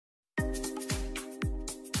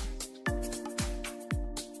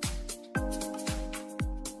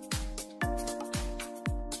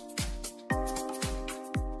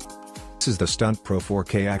This is the Stunt Pro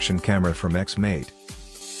 4K action camera from Xmate.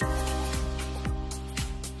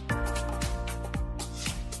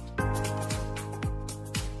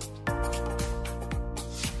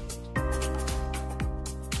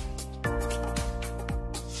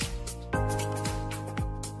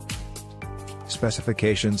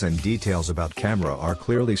 Specifications and details about camera are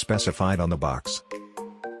clearly specified on the box.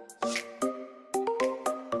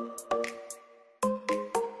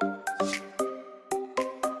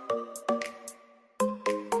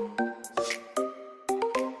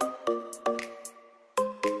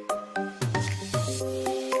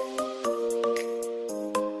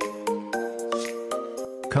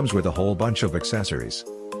 Comes with a whole bunch of accessories.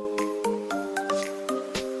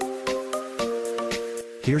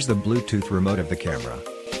 Here's the Bluetooth remote of the camera.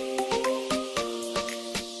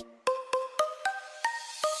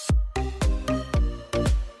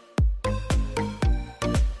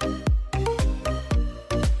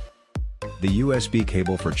 The USB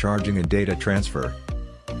cable for charging and data transfer.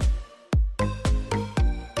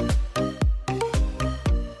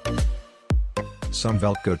 Some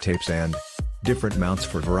Velcro tapes and different mounts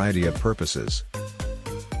for variety of purposes.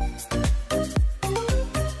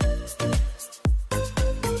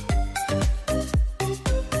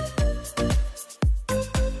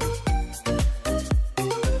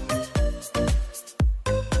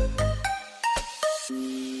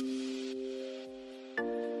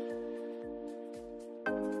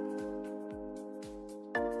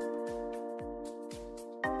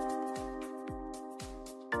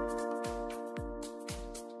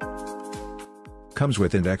 Comes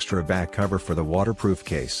with an extra back cover for the waterproof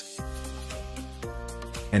case.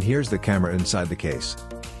 And here's the camera inside the case.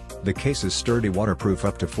 The case is sturdy, waterproof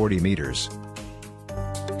up to 40 meters.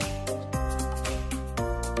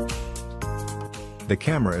 The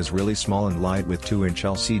camera is really small and light with 2-inch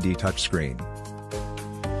LCD touchscreen.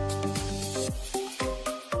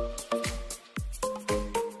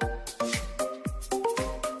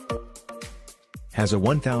 Has a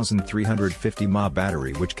 1350 mAh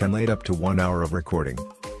battery which can last up to 1 hour of recording.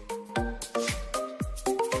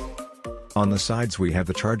 On the sides we have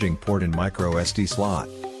the charging port and micro SD slot.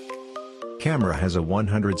 Camera has a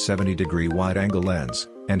 170-degree wide-angle lens,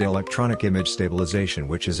 and electronic image stabilization,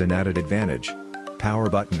 which is an added advantage. Power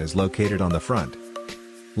button is located on the front.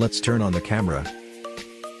 Let's turn on the camera.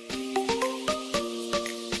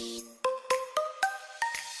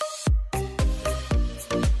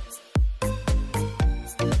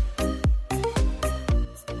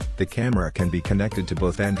 The camera can be connected to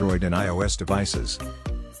both Android and iOS devices.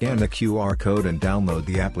 Scan the QR code and download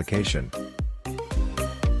the application.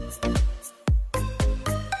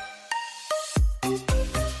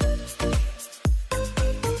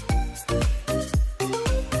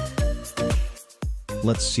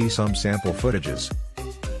 Let's see some sample footages.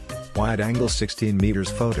 Wide-angle 16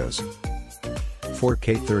 meters photos.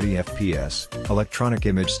 4K 30 FPS, electronic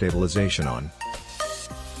image stabilization on.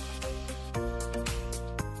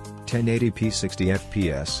 1080p 60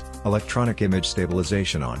 fps, electronic image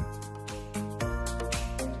stabilization on.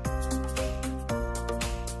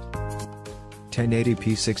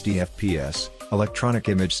 1080p 60 fps, electronic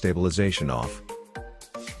image stabilization off.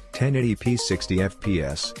 1080p 60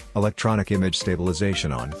 fps, electronic image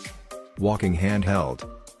stabilization on. Walking handheld.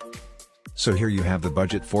 So here you have the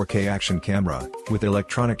budget 4K action camera, with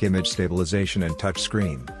electronic image stabilization and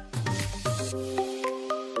touchscreen.